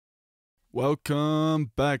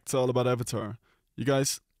Welcome back to All About Avatar. You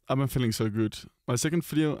guys, I've been feeling so good. My second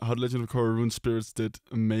video, How the Legend of Korra Rune Spirits, did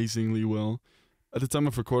amazingly well. At the time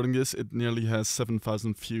of recording this, it nearly has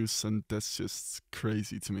 7,000 views, and that's just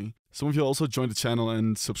crazy to me. Some of you also joined the channel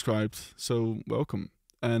and subscribed, so welcome.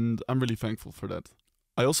 And I'm really thankful for that.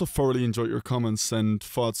 I also thoroughly enjoyed your comments and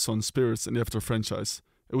thoughts on Spirits in the Avatar franchise.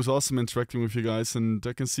 It was awesome interacting with you guys, and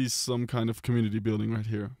I can see some kind of community building right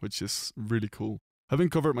here, which is really cool. Having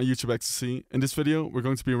covered my YouTube ecstasy, in this video we're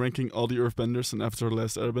going to be ranking all the Earthbenders in Avatar: The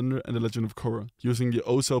Last Airbender and The Legend of Korra, using the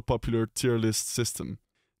oh so popular tier list system.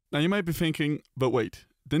 Now you might be thinking, but wait,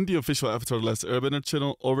 didn't the official Avatar: The Last Airbender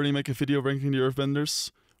channel already make a video ranking the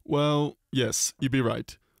Earthbenders? Well, yes, you'd be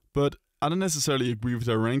right, but I don't necessarily agree with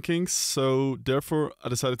their rankings, so therefore I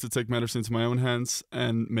decided to take matters into my own hands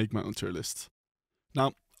and make my own tier list.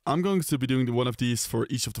 Now, I'm going to be doing one of these for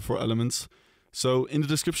each of the 4 elements. So in the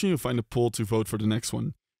description you'll find a poll to vote for the next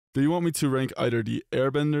one. Do you want me to rank either the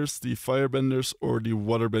Airbenders, the Firebenders, or the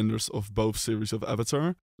Waterbenders of both series of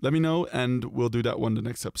Avatar? Let me know and we'll do that one the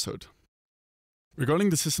next episode.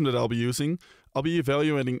 Regarding the system that I'll be using, I'll be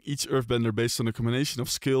evaluating each Earthbender based on a combination of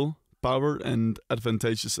skill, power, and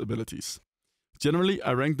advantageous abilities. Generally,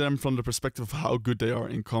 I rank them from the perspective of how good they are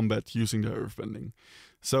in combat using their Earthbending.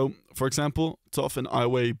 So, for example, Toph and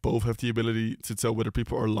Aiwei both have the ability to tell whether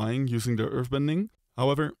people are lying using their Earthbending.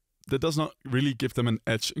 However, that does not really give them an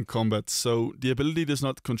edge in combat, so the ability does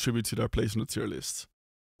not contribute to their place on the tier list.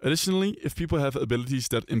 Additionally, if people have abilities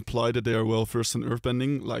that imply that they are well versed in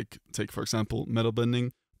Earthbending, like take for example Metal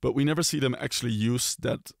Bending, but we never see them actually use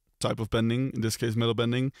that type of bending, in this case Metal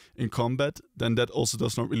Bending, in combat, then that also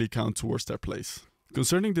does not really count towards their place.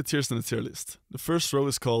 Concerning the tiers in the tier list, the first row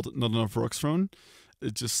is called Not Enough Rocks Thrown.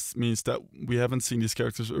 It just means that we haven't seen these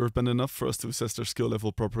characters earthbend enough for us to assess their skill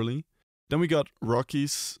level properly. Then we got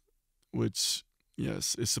Rockies, which,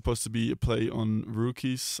 yes, is supposed to be a play on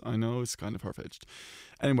Rookies. I know, it's kind of far-fetched.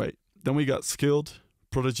 Anyway, then we got Skilled,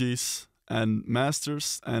 Prodigies, and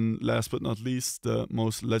Masters, and last but not least, the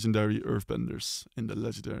most legendary Earthbenders in the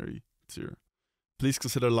legendary tier. Please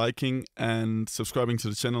consider liking and subscribing to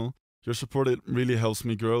the channel. Your support, it really helps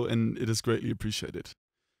me grow, and it is greatly appreciated.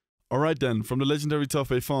 Alright then, from the legendary Toph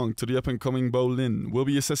Beifong to the up-and-coming Bo Lin, we'll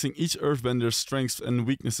be assessing each Earthbender's strengths and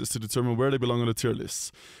weaknesses to determine where they belong on the tier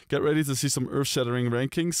lists. Get ready to see some earth-shattering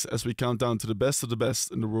rankings as we count down to the best of the best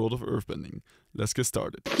in the world of Earthbending. Let's get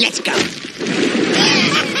started. Let's go!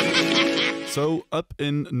 So, up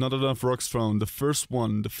in Not Enough Rocks Thrown, the first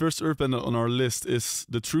Earthbender on our list is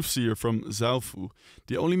the Truthseer from Zaofu,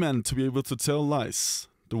 the only man to be able to tell lies,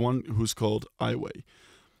 the one who's called Aiwei.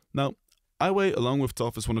 Now, Aiwei, along with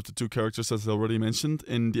Toph, is one of the 2 characters, as I already mentioned,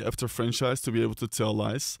 in the Avatar franchise to be able to tell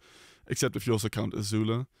lies, except if you also count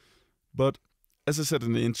Azula. But, as I said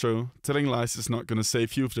in the intro, telling lies is not gonna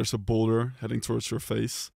save you if there's a boulder heading towards your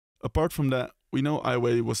face. Apart from that, we know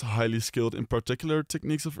Aiwei was highly skilled in particular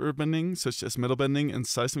techniques of earthbending, such as metal bending and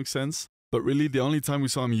seismic sense, but really the only time we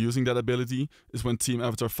saw him using that ability is when Team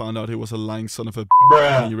Avatar found out he was a lying son of a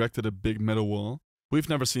and he erected a big metal wall. We've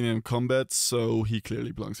never seen him in combat, so he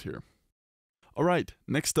clearly belongs here. Alright,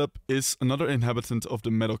 next up is another inhabitant of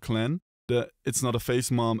the Metal Clan, the It's Not a Face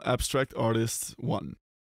Mom abstract artist, One.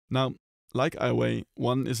 Now, like Aiwei,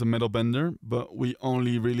 One is a metal bender, but we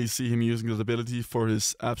only really see him using that ability for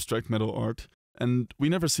his abstract metal art, and we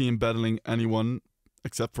never see him battling anyone,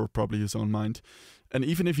 except for probably his own mind. And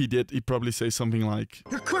even if he did, he'd probably say something like,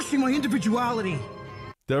 "You're crushing my individuality!"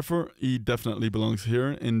 Therefore, he definitely belongs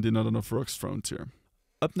here in the Not Enough Rocks Thrown tier.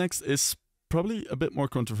 Up next is probably a bit more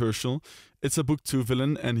controversial. It's a Book 2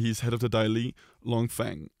 villain, and he's head of the Dai Li, Long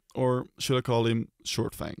Fang. Or should I call him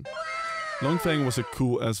Short Fang? Long Fang was a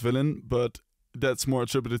cool-ass villain, but that's more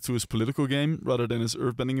attributed to his political game rather than his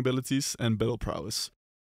earthbending abilities and battle prowess.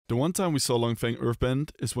 The one time we saw Long Fang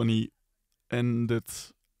earthbend is when he ended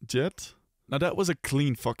Jet. Now that was a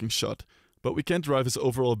clean fucking shot, but we can't derive his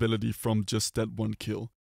overall ability from just that one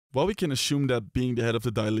kill. While we can assume that being the head of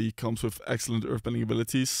the Dai Li comes with excellent earthbending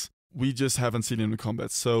abilities, we just haven't seen him in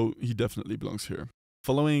combat, so he definitely belongs here.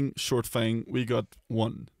 Following Short Fang, we got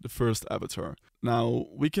One, the first Avatar. Now,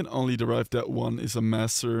 we can only derive that One is a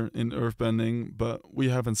master in earthbending, but we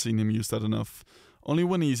haven't seen him use that enough. Only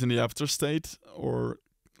when he's in the Avatar state, or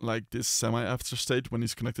like this semi-Avatar state when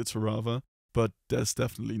he's connected to Rava, but that's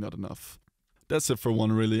definitely not enough. That's it for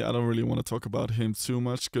One, really. I don't really want to talk about him too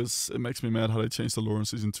much, because it makes me mad how they changed the lore in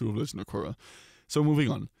Season 2 of Legend of Korra. So moving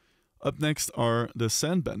on. Up next are the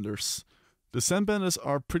Sandbenders. The Sandbenders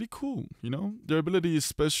are pretty cool, you know? Their ability is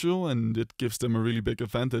special and it gives them a really big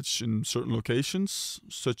advantage in certain locations,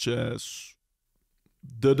 such as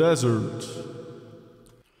the desert.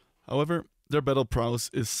 However, their battle prowess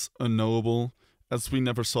is unknowable, as we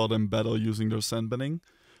never saw them battle using their sandbending.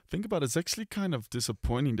 Think about it, it's actually kind of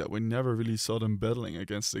disappointing that we never really saw them battling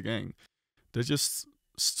against the gang. They just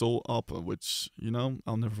stole Appa, which, you know,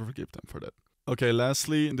 I'll never forgive them for that. Okay,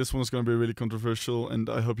 lastly, this one's gonna be really controversial, and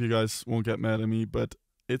I hope you guys won't get mad at me, but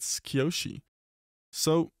it's Kyoshi.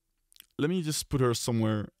 So, let me just put her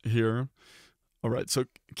somewhere here. Alright, so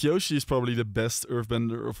Kyoshi is probably the best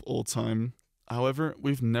Earthbender of all time. However,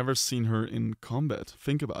 we've never seen her in combat.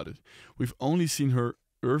 Think about it. We've only seen her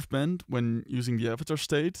Earthbend when using the Avatar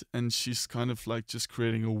state, and she's kind of like just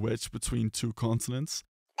creating a wedge between two continents.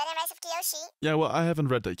 Yeah, well, I haven't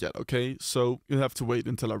read that yet, okay? So you'll have to wait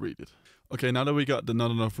until I read it. Okay, now that we got the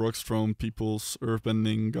Not Enough Rocks from people's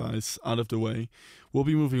Earthbending guys out of the way, we'll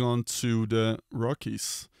be moving on to the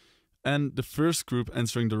Rockies. And the first group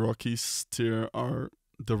entering the Rockies tier are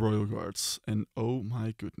the Royal Guards. And oh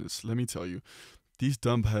my goodness, let me tell you, these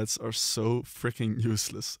dumbheads are so freaking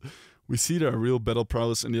useless. We see their real battle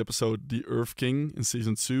prowess in the episode The Earth King in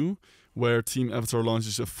Season 2, where Team Avatar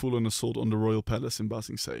launches a full-on assault on the Royal Palace in Ba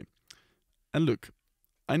Sing Se. And look,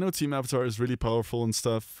 I know Team Avatar is really powerful and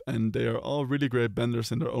stuff, and they are all really great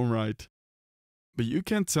benders in their own right. But you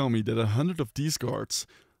can't tell me that 100 of these guards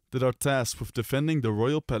that are tasked with defending the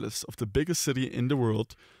Royal Palace of the biggest city in the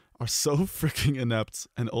world are so freaking inept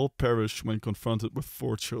and all perish when confronted with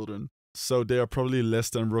 4 children. So they are probably less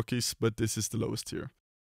than rookies, but this is the lowest tier.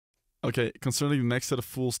 Okay, concerning the next set of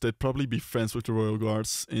fools, they'd probably be friends with the Royal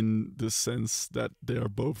Guards in the sense that they are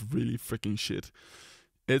both really freaking shit.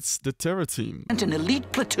 It's the Terra team. And an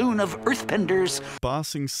elite platoon of Earthbenders. Ba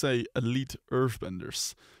Sing Se elite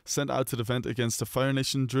Earthbenders, sent out to defend against the Fire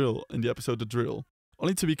Nation Drill in the episode The Drill,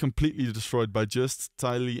 only to be completely destroyed by just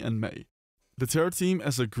Ty Lee and May. The Terra team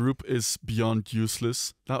as a group is beyond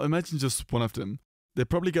useless. Now imagine just one of them. They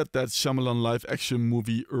probably got that Shyamalan live action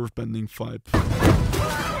movie Earthbending vibe.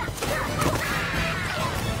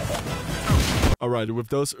 Alright, with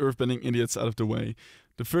those Earthbending idiots out of the way,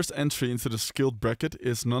 the first entry into the skilled bracket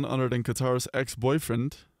is none other than Katara's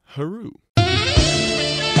ex-boyfriend, Haru.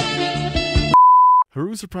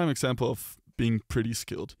 Haru is a prime example of being pretty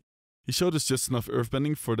skilled. He showed us just enough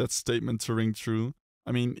Earthbending for that statement to ring true.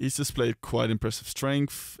 I mean, he's displayed quite impressive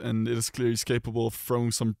strength, and it is clear he's capable of throwing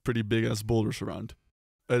some pretty big-ass boulders around.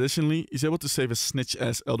 Additionally, he's able to save a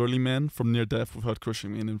snitch-ass elderly man from near death without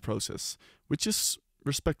crushing him in the process, which is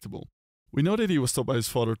respectable. We know that he was taught by his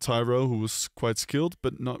father Tyro, who was quite skilled,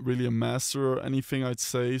 but not really a master or anything, I'd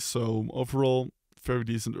say, so overall, very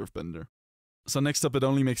decent Earthbender. So next up, it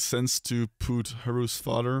only makes sense to put Haru's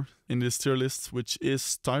father in this tier list, which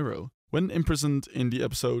is Tyro. When imprisoned in the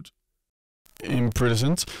episode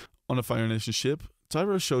Imprisoned on a Fire Nation ship,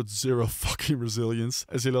 Tyro showed zero fucking resilience,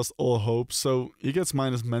 as he lost all hope, so he gets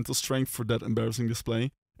minus mental strength for that embarrassing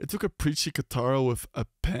display. It took a preachy Katara with a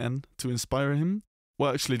pen to inspire him.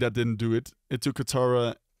 Well, actually, that didn't do it. It took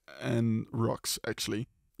Katara and rocks, actually.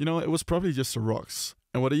 You know, it was probably just the rocks.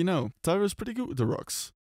 And what do you know? Tyro's pretty good with the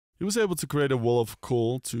rocks. He was able to create a wall of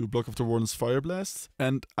coal to block off the Warden's fire blast.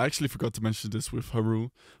 And I actually forgot to mention this with Haru,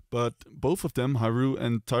 but both of them, Haru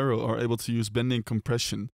and Tyro, are able to use bending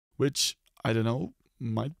compression, which, I don't know,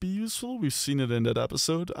 might be useful. We've seen it in that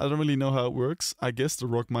episode. I don't really know how it works. I guess the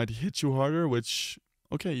rock might hit you harder, which,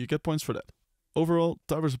 okay, you get points for that. Overall,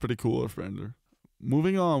 Tyro's a pretty cool Earthbender.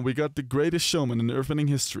 Moving on, we got the greatest showman in Earthbending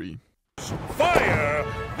history. Fire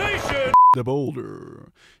Nation! The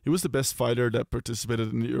Boulder. He was the best fighter that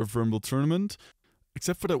participated in the Earth Rumble tournament,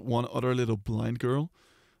 except for that one other little blind girl.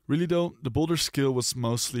 Really though, the Boulder's skill was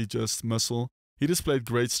mostly just muscle. He displayed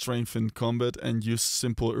great strength in combat and used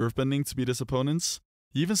simple Earthbending to beat his opponents.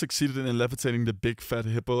 He even succeeded in levitating the big fat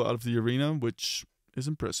hippo out of the arena, which is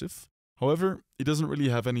impressive. However, he doesn't really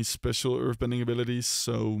have any special Earthbending abilities,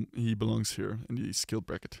 so he belongs here in the skill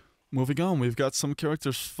bracket. Moving on, we've got some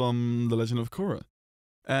characters from The Legend of Korra.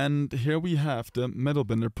 And here we have the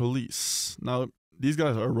Metalbender Police. Now, these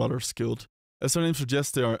guys are rather skilled. As their name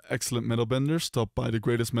suggests, they are excellent metalbenders, topped by the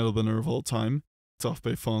greatest metalbender of all time, Toph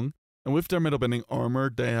Beifong. And with their metalbending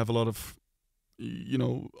armor, they have a lot of,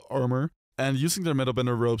 armor. And using their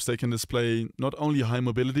metalbender ropes, they can display not only high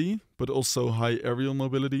mobility, but also high aerial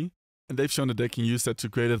mobility. And they've shown that they can use that to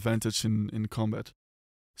great advantage in combat.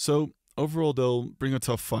 So, overall they'll bring a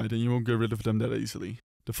tough fight and you won't get rid of them that easily.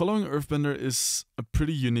 The following Earthbender is a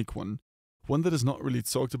pretty unique one. One that is not really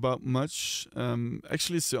talked about much.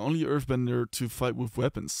 Actually, it's the only Earthbender to fight with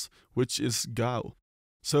weapons, which is Gao.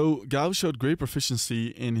 So, Gao showed great proficiency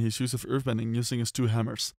in his use of Earthbending using his 2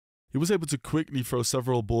 hammers. He was able to quickly throw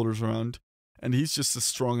several boulders around, and he's just the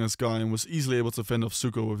strongest guy and was easily able to fend off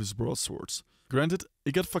Zuko with his broadswords. Granted,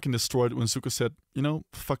 it got fucking destroyed when Zuko said, you know,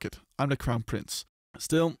 fuck it, I'm the crown prince.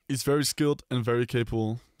 Still, he's very skilled and very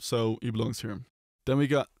capable, so he belongs here. Then we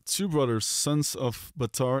got two brothers, sons of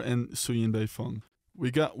Batar and Suyin Beifong.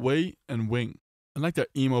 We got Wei and Wing. Unlike their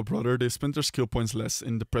emo brother, they spent their skill points less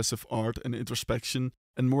in depressive art and introspection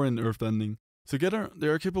and more in earthbending. Together, they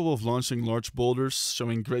are capable of launching large boulders,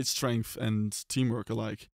 showing great strength and teamwork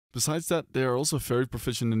alike. Besides that, they are also very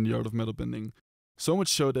proficient in the art of metal bending. So much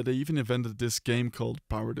so that they even invented this game called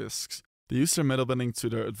Power Discs. They use their metal bending to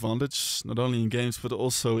their advantage, not only in games but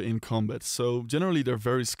also in combat, so generally they're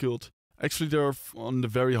very skilled. Actually, they're on the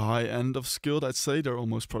very high end of skilled, I'd say, they're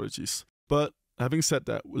almost prodigies. But having said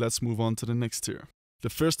that, let's move on to the next tier.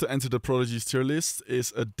 The first to enter the prodigies tier list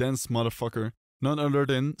is a dense motherfucker, none other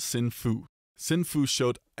than Sin Fu. Sin Fu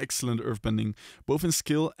showed excellent earthbending, both in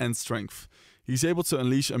skill and strength. He's able to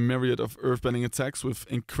unleash a myriad of earthbending attacks with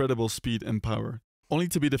incredible speed and power, only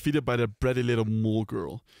to be defeated by the bratty little mole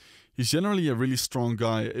girl. He's generally a really strong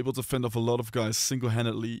guy, able to fend off a lot of guys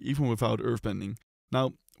single-handedly, even without earthbending.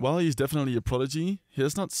 Now, while he's definitely a prodigy, he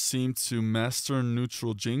does not seem to master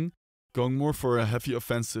neutral Jing, going more for a heavy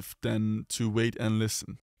offensive than to wait and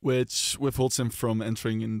listen, which withholds him from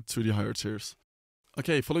entering into the higher tiers.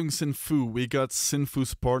 Okay, following Sin Fu, we got Sin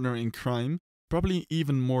Fu's partner in crime, probably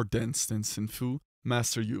even more dense than Sin Fu,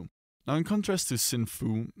 Master Yu. Now, in contrast to Sin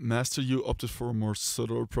Fu, Master Yu opted for a more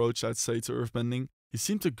subtle approach, I'd say, to earthbending. He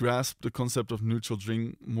seemed to grasp the concept of neutral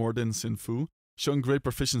Jing more than Sin Fu, showing great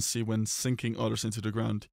proficiency when sinking others into the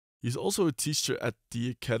ground. He's also a teacher at the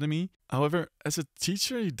academy. However, as a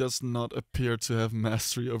teacher, he does not appear to have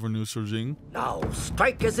mastery over neutral Jing. Now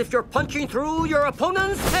strike as if you're punching through your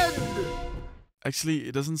opponent's head! Actually,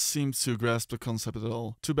 it doesn't seem to grasp the concept at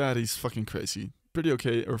all. Too bad, he's fucking crazy. Pretty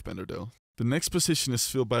okay Earthbender though. The next position is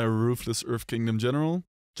filled by a ruthless Earth Kingdom general,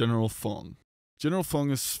 General Fong. General Fong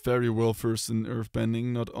is very well versed in earthbending.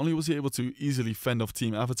 Not only was he able to easily fend off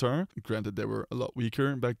Team Avatar, granted they were a lot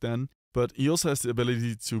weaker back then, but he also has the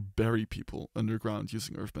ability to bury people underground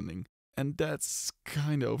using earthbending. And that's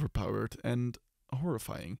kinda overpowered and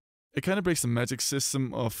horrifying. It kinda breaks the magic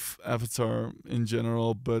system of Avatar in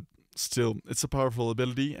general, but still, it's a powerful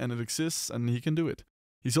ability and it exists and he can do it.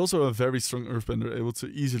 He's also a very strong earthbender, able to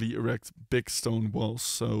easily erect big stone walls,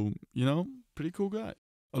 so, you know, pretty cool guy.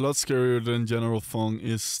 A lot scarier than General Fong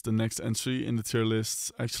is the next entry in the tier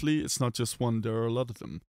list. Actually, it's not just one, there are a lot of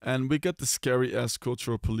them. And we get the scary-ass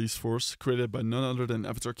cultural police force created by none other than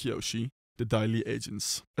Avatar Kyoshi, the Daily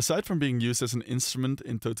Agents. Aside from being used as an instrument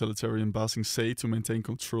in totalitarian Ba Sing Se to maintain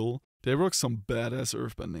control, they rock some badass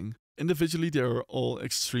earthbending. Individually, they are all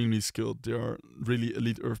extremely skilled. They are really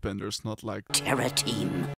elite earthbenders, not like Terra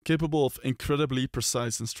Team. capable of incredibly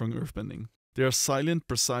precise and strong earthbending. They are silent,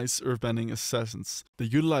 precise earthbending assassins. They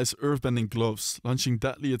utilize earthbending gloves, launching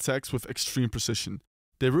deadly attacks with extreme precision.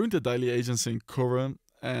 They ruined the Daily Agents in Korra,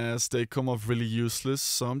 as they come off really useless,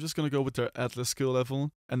 so I'm just gonna go with their Atlas skill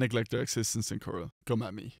level and neglect their existence in Korra. Come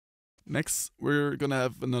at me. Next, we're gonna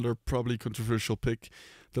have another probably controversial pick.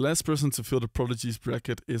 The last person to fill the Prodigies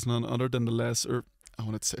bracket is none other than the last I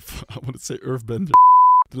wanted to say Earthbender.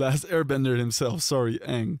 The last Airbender himself, sorry,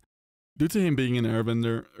 Aang. Due to him being an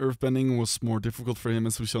Airbender, earthbending was more difficult for him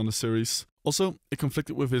as we saw in the series. Also, it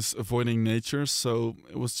conflicted with his avoiding nature, so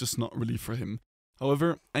it was just not really for him.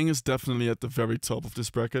 However, Aang is definitely at the very top of this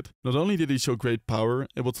bracket. Not only did he show great power,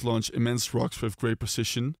 able to launch immense rocks with great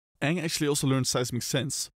precision, Aang actually also learned seismic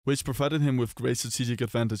sense, which provided him with great strategic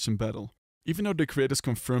advantage in battle. Even though the creators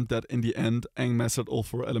confirmed that in the end, Aang mastered all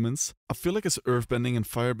four elements, I feel like his earthbending and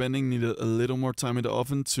firebending needed a little more time in the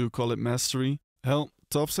oven to call it mastery. Hell,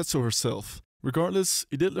 Toph said so herself. Regardless,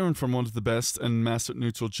 he did learn from one of the best and mastered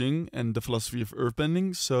neutral Jing and the philosophy of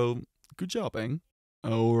earthbending, so good job, Aang.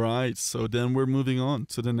 Alright, so then we're moving on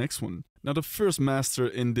to the next one. Now the first master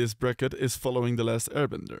in this bracket is following the last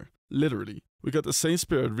Airbender. Literally. We got the same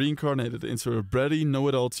spirit reincarnated into a bratty,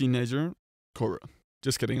 know-it-all teenager, Korra.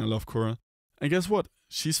 Just kidding, I love Korra. And guess what?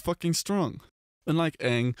 She's fucking strong. Unlike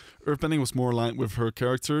Aang, earthbending was more aligned with her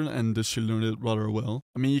character and thus she learned it rather well.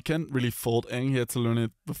 I mean, you can't really fault Aang, he had to learn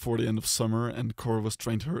it before the end of summer and Korra was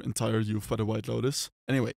trained her entire youth by the White Lotus.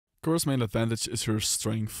 Anyway, Korra's main advantage is her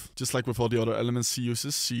strength. Just like with all the other elements she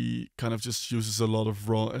uses, she kind of just uses a lot of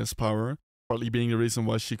raw ass power, partly being the reason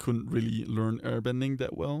why she couldn't really learn airbending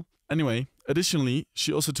that well. Anyway, additionally,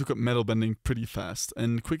 she also took up metal bending pretty fast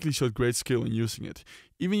and quickly showed great skill in using it,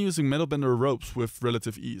 even using metal bender ropes with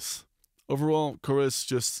relative ease. Overall, Korra is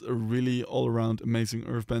just a really all-around amazing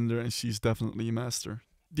earthbender and she's definitely a master.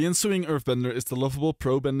 The ensuing earthbender is the lovable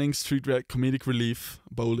pro-bending street rat comedic relief,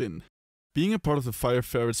 Bolin. Being a part of the Fire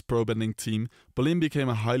Ferrets pro-bending team, Bolin became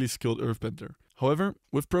a highly skilled earthbender. However,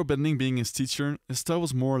 with pro bending being his teacher, his style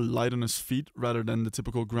was more light on his feet rather than the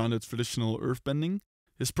typical grounded traditional earthbending.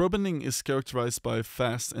 His pro bending is characterized by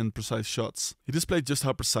fast and precise shots. He displayed just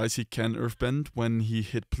how precise he can earthbend when he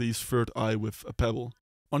hit Plea's third eye with a pebble.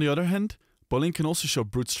 On the other hand, Bolin can also show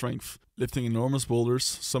brute strength, lifting enormous boulders,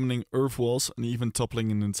 summoning earth walls and even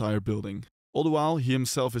toppling an entire building. All the while, he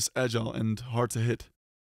himself is agile and hard to hit.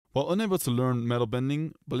 While unable to learn metal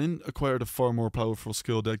bending, Bolin acquired a far more powerful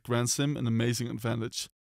skill that grants him an amazing advantage: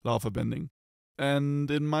 lava bending.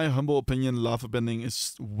 And in my humble opinion, lava bending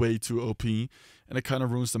is way too OP, and it kinda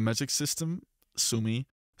ruins the magic system, sue me.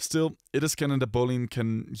 Still, it is canon that Bolin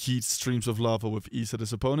can yeet streams of lava with ease at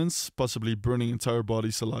his opponents, possibly burning entire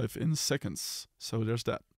bodies alive in seconds. So there's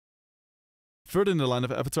that. Further in the line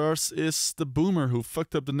of avatars is the boomer who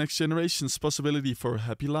fucked up the next generation's possibility for a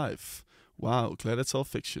happy life. Wow, glad it's all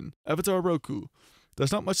fiction. Avatar Roku.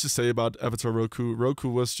 There's not much to say about Avatar Roku. Roku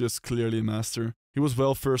was just clearly a master. He was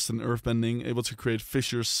well versed in earthbending, able to create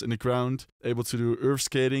fissures in the ground, able to do earth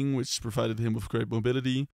skating, which provided him with great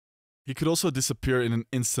mobility. He could also disappear in an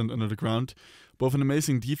instant under the ground, both an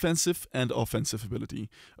amazing defensive and offensive ability,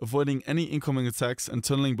 avoiding any incoming attacks and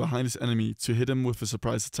tunneling behind his enemy to hit him with a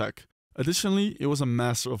surprise attack. Additionally, he was a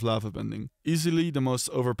master of lava bending, easily the most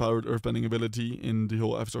overpowered earthbending ability in the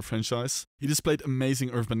whole Avatar franchise. He displayed amazing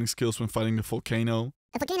earthbending skills when fighting the volcano.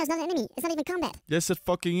 A volcano's not an enemy, it's not even combat. Yes, it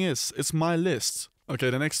fucking is. It's my list. Okay,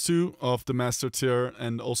 the next two of the master tier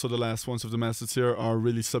and also the last ones of the master tier are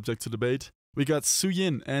really subject to debate. We got Su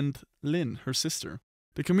Yin and Lin, her sister.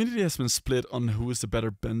 The community has been split on who is the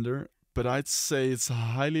better bender, but I'd say it's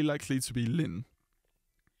highly likely to be Lin.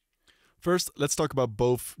 First, let's talk about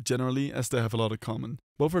both generally, as they have a lot in common.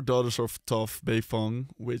 Both are daughters of Toph Beifong,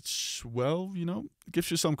 which, well, you know,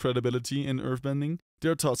 gives you some credibility in earthbending. They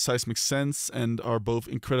are taught seismic sense and are both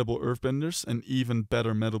incredible earthbenders and even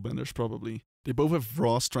better metalbenders probably. They both have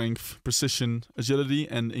raw strength, precision, agility,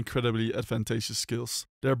 and incredibly advantageous skills.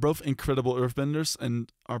 They are both incredible earthbenders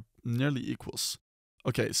and are nearly equals.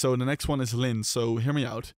 Okay, so the next one is Lin, so hear me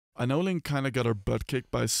out. I know Lin kinda got her butt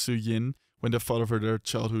kicked by Su Yin when they fought over their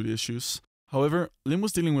childhood issues. However, Lin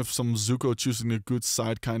was dealing with some Zuko choosing the good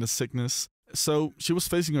side kind of sickness, so she was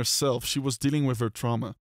facing herself, she was dealing with her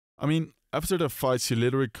trauma. I mean, after their fight she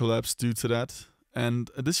literally collapsed due to that, and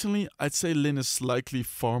additionally, I'd say Lin is likely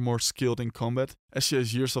far more skilled in combat, as she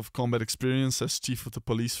has years of combat experience as chief of the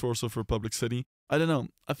police force of Republic City. I don't know,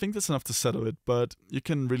 I think that's enough to settle it, but you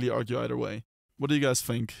can really argue either way. What do you guys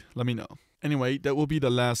think? Let me know. Anyway, that will be the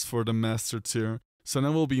last for the master tier. So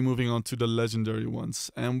now we'll be moving on to the legendary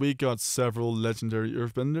ones, and we got several legendary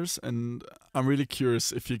earthbenders, and I'm really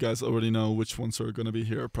curious if you guys already know which ones are gonna be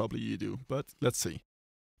here. Probably you do, but let's see.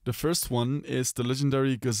 The first one is the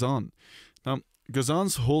legendary Ghazan. Now,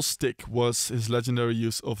 Ghazan's whole stick was his legendary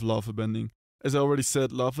use of lava bending. As I already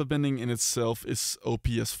said, lava bending in itself is OP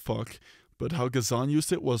as fuck, but how Ghazan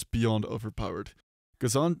used it was beyond overpowered.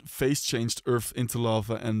 Ghazan phase changed earth into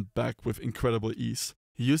lava and back with incredible ease.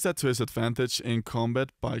 He used that to his advantage in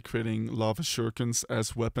combat by creating lava shurikens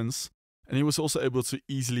as weapons, and he was also able to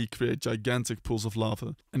easily create gigantic pools of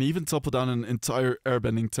lava, and even topple down an entire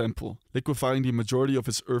airbending temple, liquefying the majority of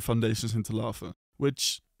its earth foundations into lava.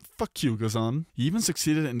 Which, fuck you, Ghazan. He even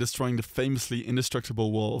succeeded in destroying the famously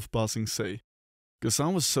indestructible wall of Ba Sing Se.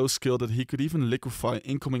 Ghazan was so skilled that he could even liquefy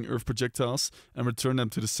incoming earth projectiles and return them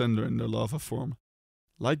to the sender in their lava form.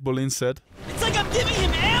 Like Bolin said, "It's like I'm giving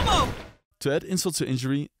him ammo!" To add insult to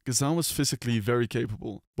injury, Ghazan was physically very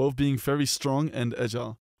capable, both being very strong and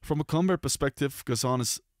agile. From a combat perspective, Ghazan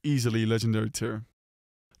is easily legendary tier.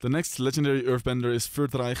 The next legendary earthbender is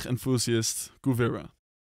Verdreich enthusiast Kuvira.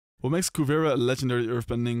 What makes Kuvira a legendary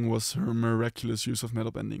earthbending was her miraculous use of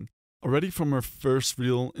metal bending. Already from her first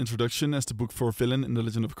real introduction as the Book 4 villain in The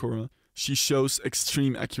Legend of Korra, she shows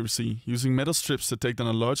extreme accuracy, using metal strips to take down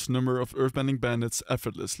a large number of earthbending bandits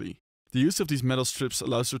effortlessly. The use of these metal strips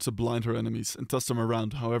allows her to blind her enemies and toss them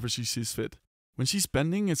around however she sees fit. When she's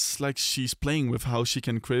bending, it's like she's playing with how she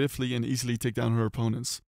can creatively and easily take down her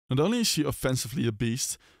opponents. Not only is she offensively a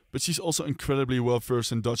beast, but she's also incredibly well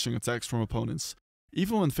versed in dodging attacks from opponents.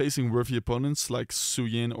 Even when facing worthy opponents like Su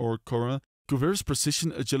Yin or Korra, Kuvira's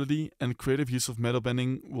precision, agility, and creative use of metal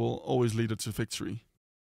bending will always lead her to victory.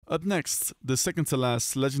 Up next, the second to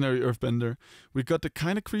last legendary earthbender, we got the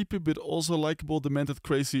kinda creepy but also likable demented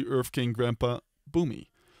crazy Earth King Grandpa, Bumi.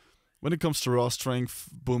 When it comes to raw strength,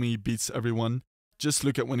 Bumi beats everyone. Just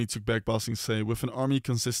look at when he took back Ba Sing Se with an army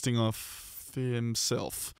consisting of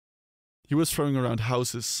himself. He was throwing around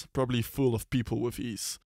houses, probably full of people with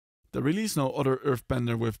ease. There really is no other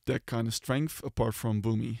earthbender with that kind of strength apart from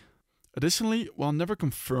Bumi. Additionally, while never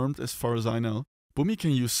confirmed as far as I know, Boomy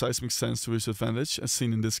can use seismic sense to his advantage, as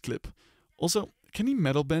seen in this clip. Also, can he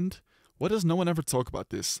metal bend? Why does no one ever talk about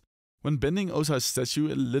this? When bending Ozai's statue,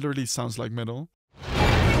 it literally sounds like metal.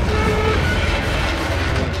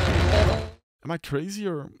 Am I crazy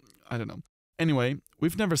or... I don't know. Anyway,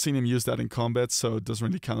 we've never seen him use that in combat, so it doesn't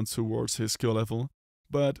really count towards his skill level.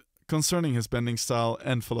 But concerning his bending style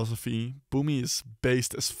and philosophy, Boomy is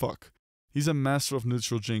based as fuck. He's a master of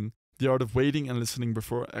neutral jing, the art of waiting and listening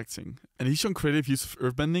before acting. And he's shown creative use of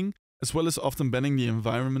earthbending, as well as often bending the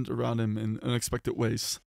environment around him in unexpected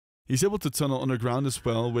ways. He's able to tunnel underground as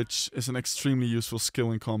well, which is an extremely useful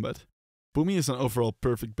skill in combat. Boomy is an overall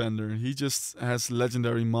perfect bender. He just has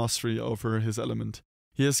legendary mastery over his element.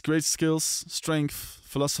 He has great skills, strength,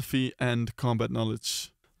 philosophy, and combat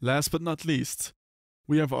knowledge. Last but not least,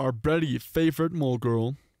 we have our bratty favorite mole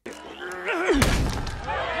girl.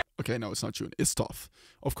 Okay, no, it's not June. It's Toph.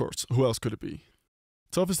 Of course, who else could it be?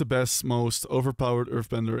 Toph is the best, most overpowered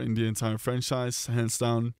earthbender in the entire franchise, hands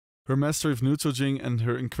down. Her mastery of neutral jing and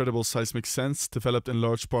her incredible seismic sense, developed in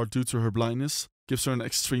large part due to her blindness, gives her an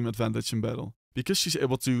extreme advantage in battle. Because she's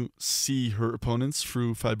able to see her opponents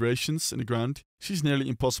through vibrations in the ground, she's nearly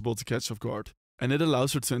impossible to catch off guard. And it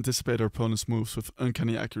allows her to anticipate her opponent's moves with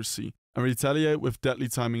uncanny accuracy, and retaliate with deadly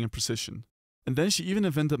timing and precision. And then she even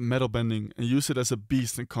invented metal bending and used it as a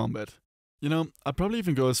beast in combat. You know, I'd probably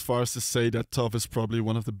even go as far as to say that Toph is probably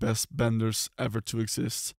one of the best benders ever to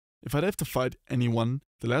exist. If I'd have to fight anyone,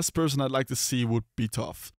 the last person I'd like to see would be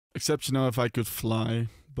Toph. Except, you know, if I could fly,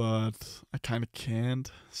 but I kinda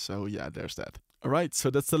can't, so yeah, there's that. Alright,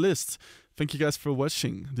 so that's the list. Thank you guys for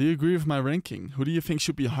watching. Do you agree with my ranking? Who do you think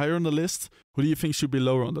should be higher on the list? Who do you think should be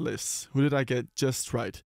lower on the list? Who did I get just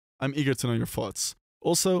right? I'm eager to know your thoughts.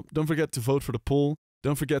 Also, don't forget to vote for the poll,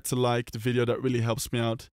 don't forget to like the video, that really helps me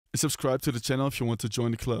out, and subscribe to the channel if you want to join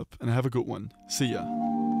the club, and have a good one. See ya.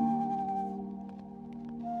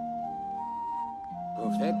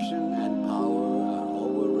 Perfection and power are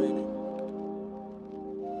overrated.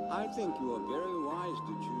 I think you are very wise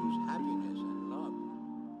to choose